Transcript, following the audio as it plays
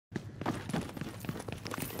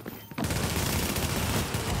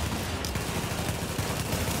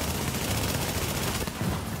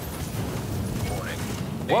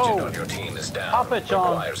agent on your team is down. Pop it,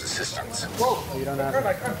 Sean. Requires assistance. Whoa! Oh, you don't have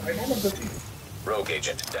I can't. I don't have the key. Rogue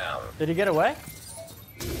agent down. Did he get away?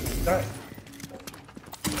 Die.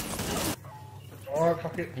 Oh,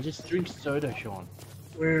 fuck it. He just drinks soda, Sean.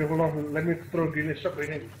 Wait, hold on. Let me throw a grenade. Stop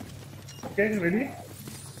grenade. Okay, ready?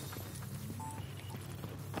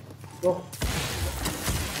 Go.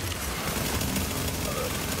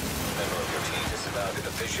 Member of your team is about to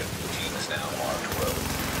division. The team is now marked rogue.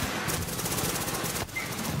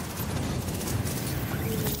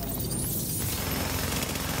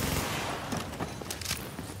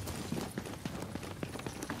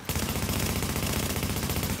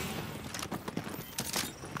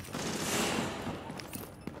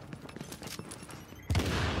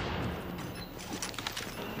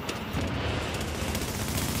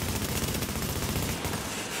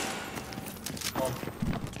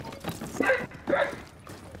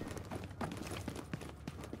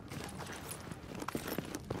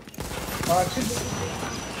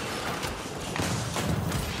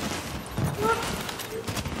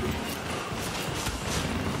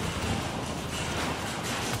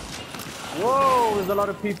 Whoa, there's a lot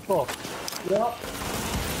of people. Yeah.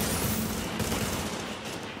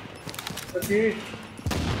 The key.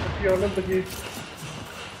 I don't have the key.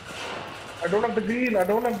 I don't have the green. I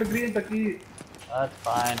don't have the green. The key. That's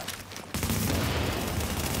fine.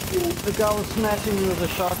 The guy was smashing me with a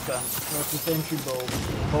shotgun. That's the sentry bolt.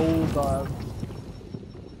 Hold on.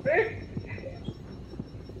 Hey.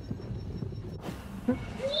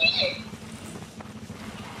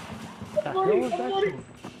 What was that?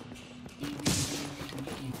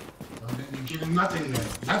 You give him nothing, man.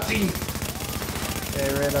 Nothing. Hey,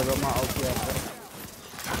 Red, I got my ulti up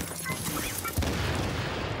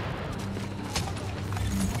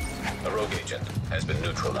there. A rogue agent has been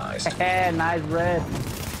neutralized. Hey, nice, Red.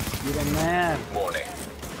 You're the man. Warning.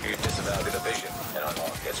 You've disavowed a division and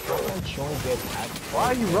unlocked its rogue. Why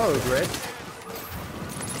are you rogue, Red?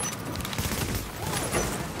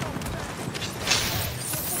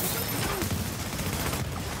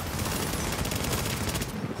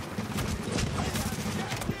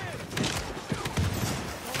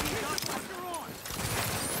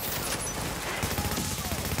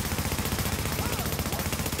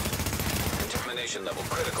 Contamination level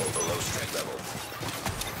critical below strength level.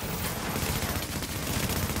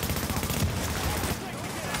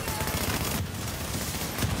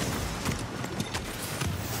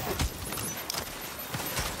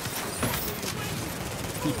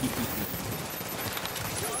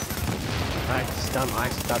 Alright, stun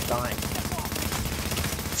ice, stop dying.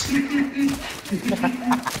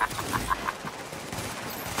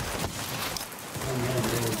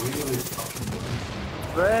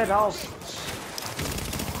 Red, help.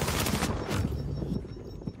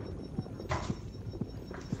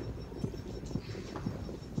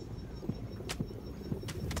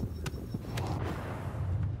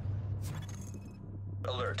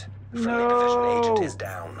 Alert. Friendly division agent is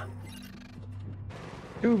down.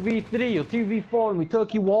 2v3 or 2v4 and we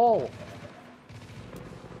took you all.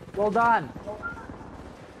 Well done.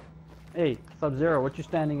 Hey, Sub-Zero, what you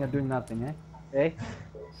standing there doing nothing, eh? Hey?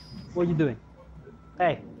 What are you doing?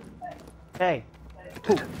 Hey. Hey.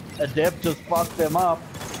 Ooh, Adept just fucked them up.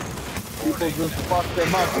 People just fucked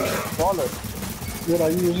them up. Solid. Where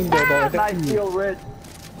are you using the Nice kill, Red.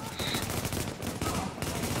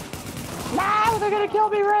 No, they're gonna kill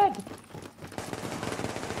me, Red.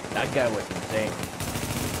 That guy was insane.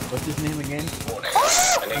 What's his name again? Warning.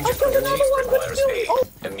 Oh, An I agent took on your another team one. What requires are you doing? aid Oh,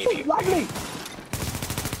 immediately. lovely.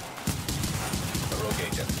 A rogue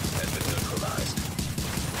agent has been neutralized.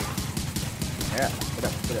 Yeah, put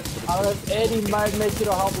up. I'll have Eddie might make it a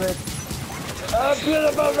help, Red. Good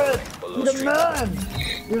above it. You're the man.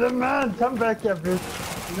 You're the man. Come back here, bitch.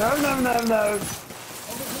 No.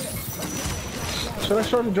 Should I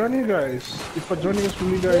Sean join you guys? If for joining us from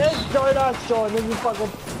you guys. Yes, join us, Sean. Then you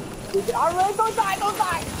fucking. Alright, don't die.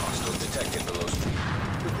 Hostile detected below street.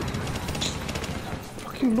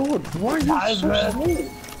 Fucking Lord, why are you so slow?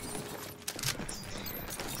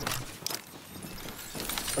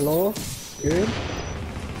 Hello? Game?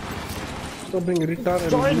 Stop being retarded.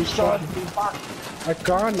 Join, Sean. I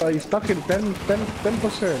can't, I'm stuck in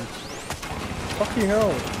 10%. Fucking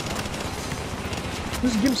hell.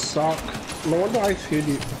 This game sucks. No wonder I hate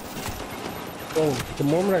it. Oh, the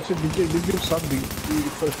moment I said this game sucked, the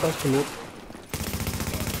first minute.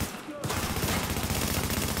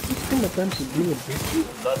 This game attempts to do a bitch.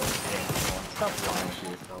 Stop lying to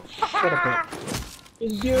yourself. Shut up.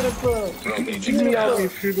 It's beautiful. Give me out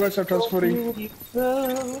if you guys are transferring.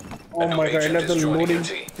 Oh my god, another loading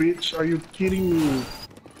bitch. Are you kidding me?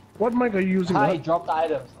 What mic are you using? Hi, dropped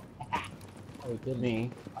items. Oh, good.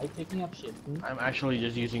 Me. Are you picking up shit? Hmm? I'm actually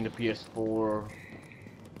just using the PS4.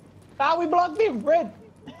 Ah, we blocked him, Fred!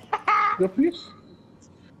 Earpiece?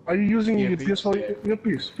 Are you using your Earpiece, PS4 yeah.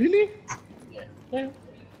 earpiece? Really? Yeah. Yeah.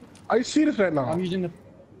 Are you serious right now? I'm using the...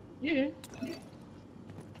 Yeah.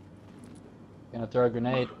 Gonna throw a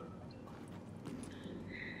grenade.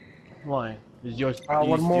 Why? Is yours?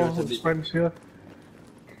 One is more yours a bit- friends here.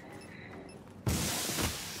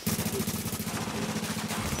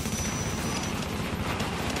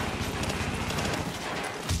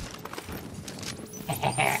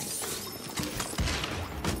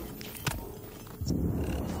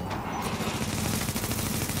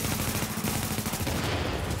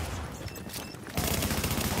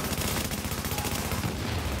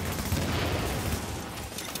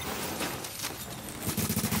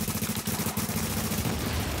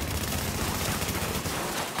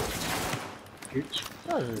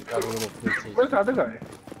 Got a little pissy. Where's the other guy?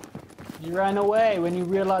 You ran away when you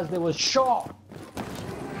realized there was shot!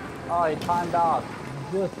 Oh, he timed out.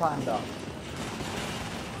 Just timed out.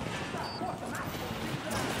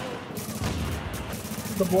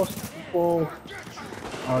 The boss. Oh.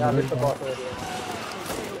 Yeah, the hit the boss already.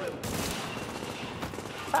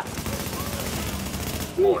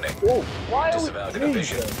 Warning. Oh, why are we Disavowed doing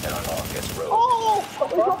division this? and unlock its road.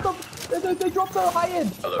 Oh! They dropped the high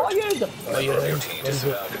end! Alert. High end! Member of your team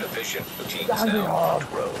disavowed division. Your team is now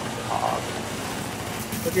marked road.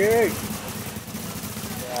 Okay.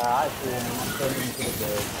 Yeah, I see him. I'm turning into the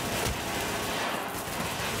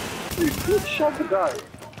bird. Who shot the guy?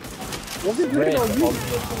 Was he Red, hitting on you?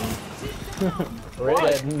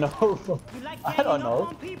 Red, no. I don't know.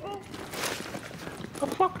 The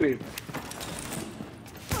fuck, Red?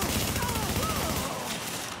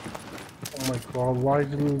 Oh my god, why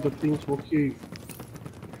didn't the things working?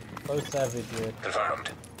 So savage, Red. Confirmed.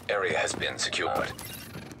 Area has been secured.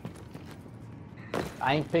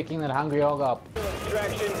 I ain't picking that hungry hog up.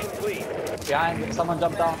 Extraction complete. Behind, someone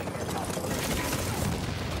jumped down.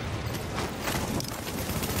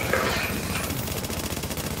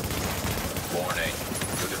 Warning.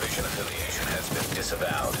 Your division affiliation has been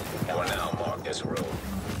disavowed. You are now marked as a rogue.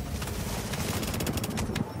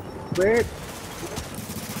 Wait.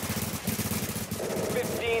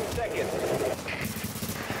 15 seconds.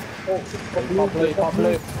 Oh, Pop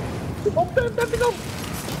blue.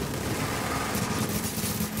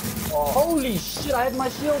 Holy shit, I had my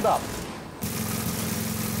shield up.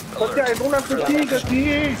 Okay, I don't have fatigue,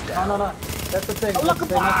 fatigue. No. That's the thing. They must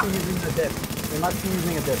be using a dip. They must be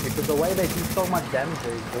using a dip because the way they do so much damage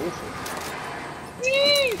there is bullshit.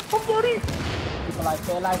 Somebody. People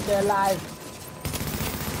like, they're alive.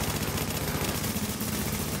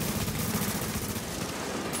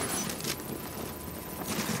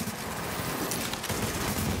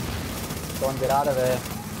 Don't get out of there.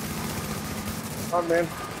 Oh man.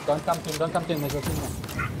 Don't come to him, there's a signal.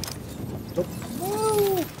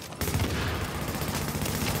 Woo.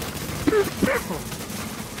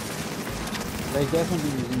 They definitely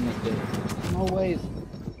using it there. No ways.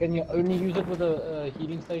 Can you only use it with a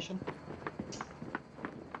healing station?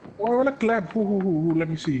 Oh, I wanna clap. Who, let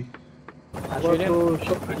me see. I shoot him.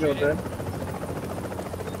 Something there.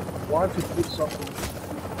 Why don't you put something?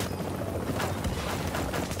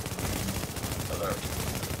 Alert.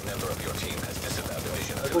 Member of your team has disavowed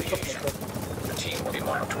division affiliation. The team will be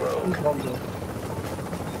marked rogue.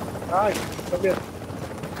 Hi, come here.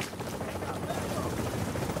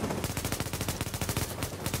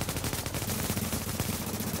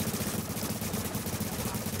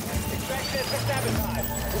 Extraction has been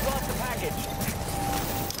sabotaged. We've lost the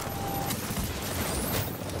package.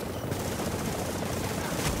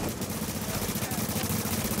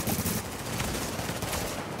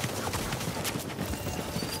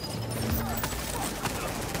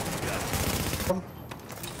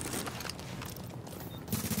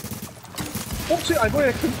 Oopsie, I go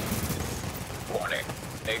action. Warning.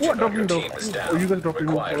 What, Agent on dropping your down? team is Oh, down. you guys dropping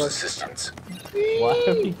down. Requires Alright. assistance. Why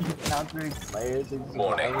are we encountering players in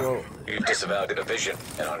Warning. survival? You've disavowed a division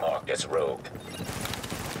and unmarked as rogue.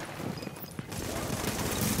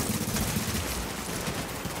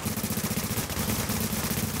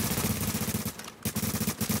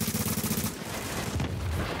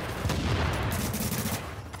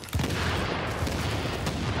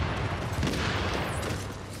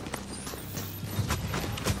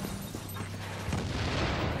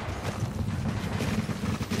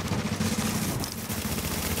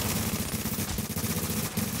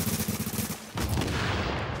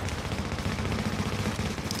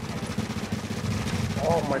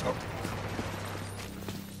 Oh my god.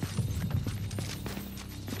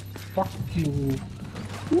 Fuck you.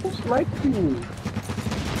 Who's like you?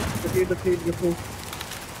 the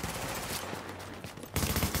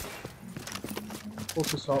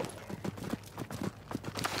Close this out.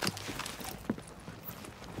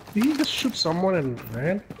 Did he just shoot someone and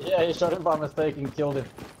ran? Yeah, he shot him by mistake and killed him.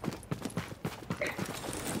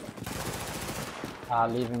 Ah,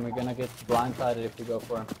 leave him. We're gonna get blindsided if we go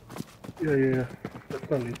for him. Yeah,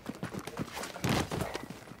 definitely.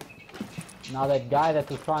 Now that guy that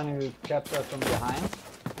was trying to capture us from behind,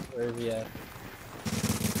 where is he at?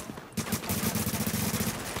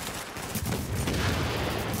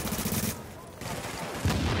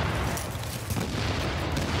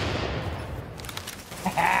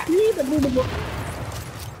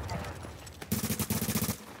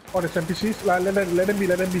 Oh, there's NPCs. Let them be.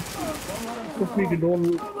 Hopefully they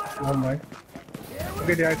don't. Oh my.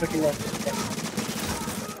 Okay, they are attacking us.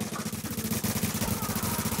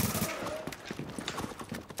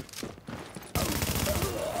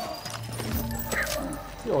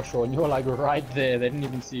 Yo, Sean, you're like right there. They didn't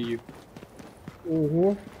even see you.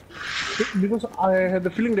 Because I had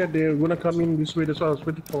the feeling that they were gonna come in this way. That's why I was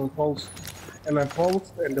waiting for a pulse. And I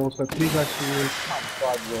pulsed, and there was like 3 guys who Oh my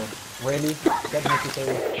god, bro. Really? That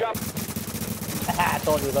necessary. Jump! I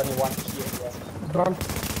thought there was only one shield. run.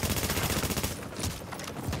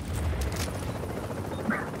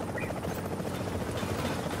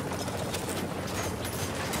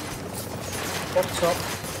 What's up?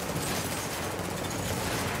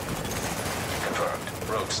 Confirmed.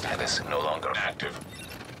 Rogue status no longer active.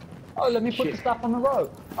 Oh, let me put the stuff on the road.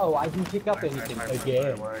 Oh, I didn't pick up anything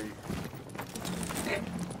again. Why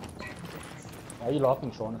are you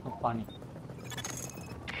laughing, Sean? It's not funny.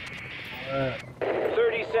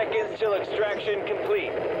 30 seconds till extraction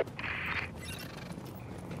complete.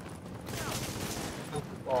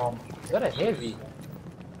 Is that a heavy?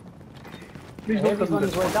 Please The don't heavy's do on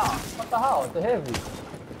his way that. down. What the hell? It's a heavy.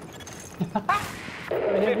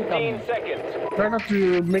 Where the heavy 15 coming? seconds. Try not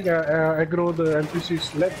to make aggro the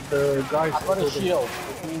NPCs. Let the guys. I've got a shield,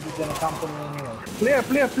 which means he's gonna come to me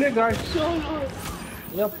anyway. Play, guys.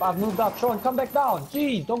 Yep, I've moved up. Sean, come back down.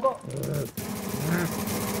 Jeez, don't go. Alert.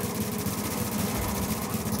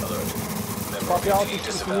 Member Fuck of your y'all, team just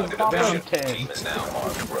disavowed leave an it evasion. Team is now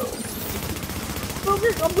marked rogue. I'm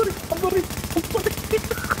good.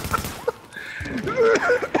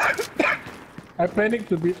 I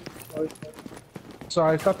panicked a bit. So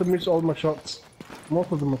I started to miss all my shots.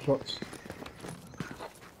 Most of them are shots.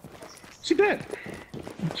 See that?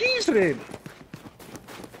 Jeez, Red!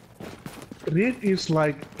 Red is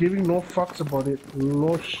like giving no fucks about it.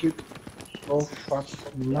 No shit. No fucks.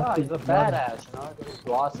 Yeah, Nothing. he's a badass, you know? His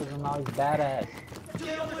glasses and now he's badass. He's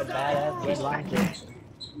a badass Red Ranger.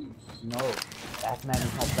 No, Batman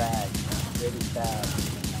is not bad. Red is bad.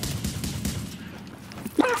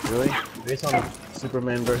 Really? Based on the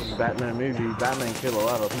Superman versus Batman movie, Batman killed a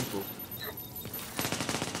lot of people.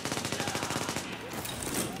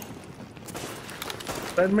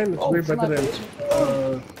 Batman is way better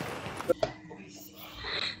than.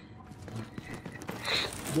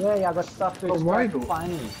 Yeah, I got stuff to But why extract though?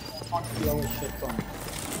 finally. I can't steal this shit from me.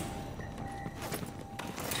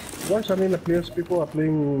 Why suddenly the players people are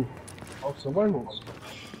playing of survivals?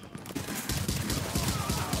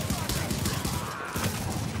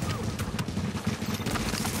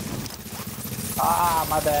 Ah,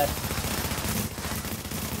 my bad.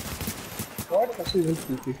 Why did I say even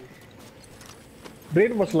creepy?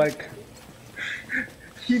 Brain was like.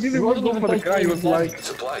 He didn't even wasn't go even for the taking guy, he was any like.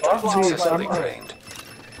 Supply Oh, drops geez, successfully I'm- drained.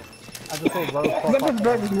 I just saw Rose pop Let up. us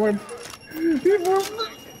drive this one. He was.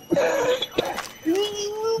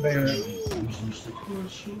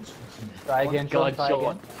 Try again, Sean. God, Try Sean.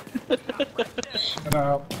 again. Shut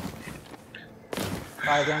up.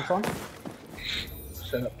 Try again, Sean.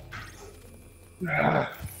 Shut up.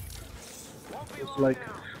 It's like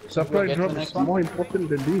supply get to drop the is next one? more important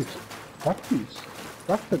than this. Fuck this.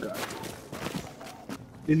 Fuck the guy.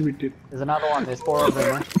 Deal with it. There's another one. There's 4 of them,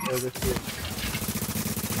 man. There's this here.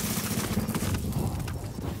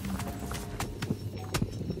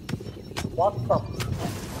 What the fuck?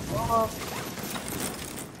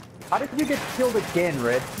 How did you get killed again,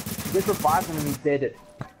 Red? You get revived and then he's dead.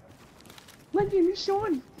 My name is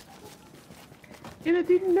Sean. And I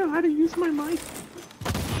didn't know how to use my mic.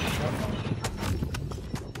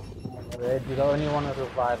 Red, you don't only want to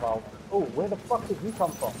revive out. Oh, where the fuck did you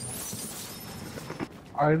come from?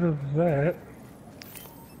 Either that.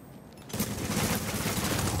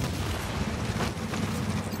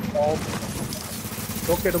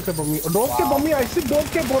 Don't care about me. Don't care about me. I said don't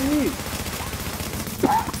care about me.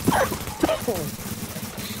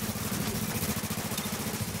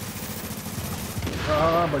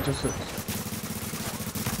 But just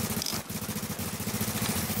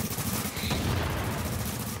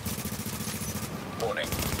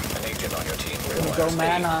go First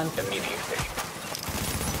manhunt. aid immediately.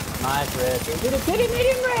 Nice, Red. Get it, The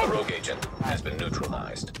Red! rogue agent has been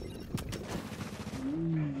neutralized.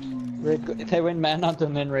 Red, they went manhunt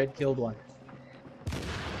and then Red killed one.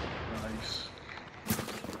 Nice.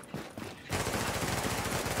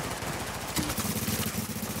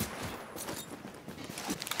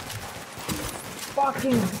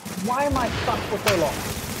 Fucking, why am I stuck for so long?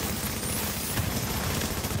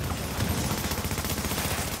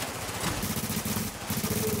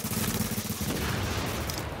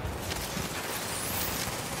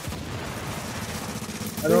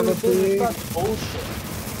 I don't know This is if such bullshit.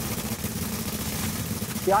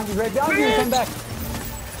 Behind you, Red, behind you, come back.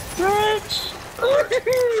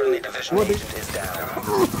 Friendly division agent is down.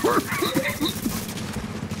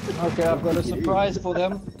 Okay, I've got a surprise for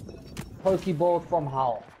them. Pokeball from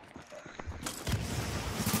Hull.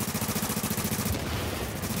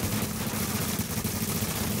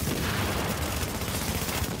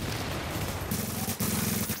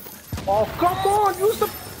 Oh, come on! Use the...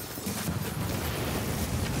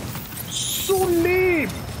 So lame!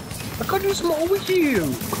 I can't use my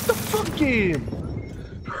overheal! What the fuck, game?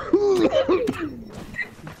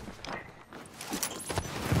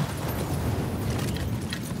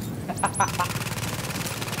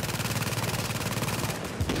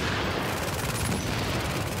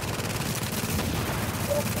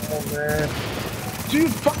 Oh, man.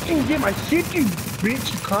 Dude, fucking game, I hate you,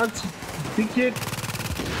 bitch. You can't pick it.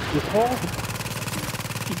 You call?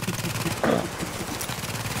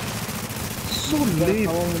 So lame.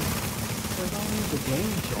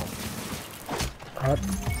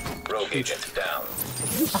 Rogue agent down.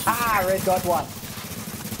 Haha, Red got one.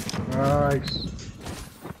 Nice.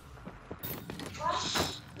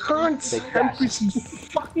 Can't help this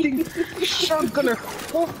fucking shotgun. I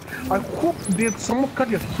hope that someone cut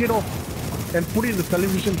your head off and put it in the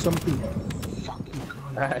television something. Fucking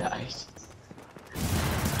God. Nice.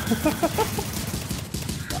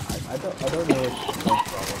 I don't know what's my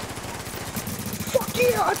problem. Fuck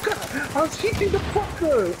yeah! I was hitting the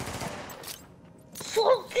fucker!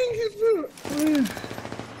 Fucking hit me!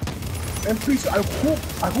 And please, I hope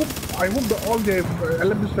that all the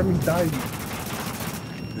elements from me die.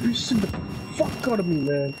 You send the fuck out of me,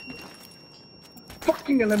 man.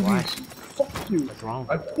 Fucking LMGs. Why? Fuck you. What's wrong?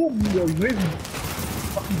 I hope you're ready.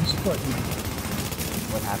 Fucking destroy me.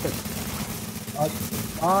 What happened?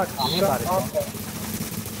 Tell me about it,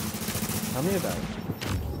 Tell me about it.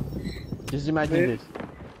 Just imagine this.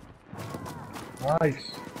 Nice.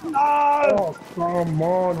 No! Oh, come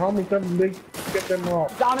on. How many times did they get them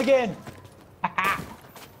off? Down again!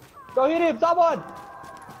 Go hit him, someone!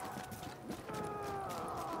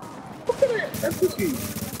 Look at it. NPC.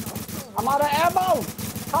 I'm out of ammo!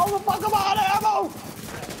 How the fuck am I out of ammo?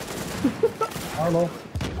 I don't know.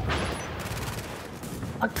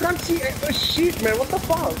 I can't see a shit, man. What the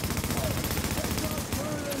fuck?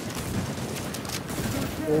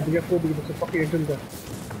 Oh, be careful because there's a fucking agent there.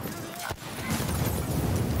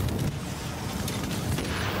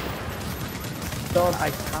 Don,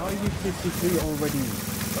 How are you 53 already?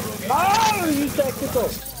 Oh, you tactical!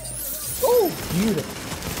 Oh, beautiful.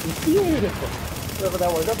 Beautiful. Whatever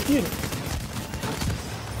that was, that's beautiful.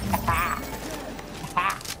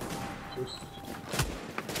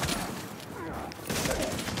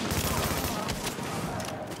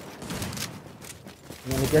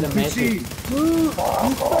 I'm gonna get a message. You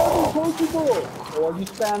spamming Pokeball! Or are you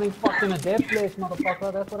spamming fucking a death blast,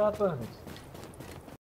 motherfucker? That's what happens.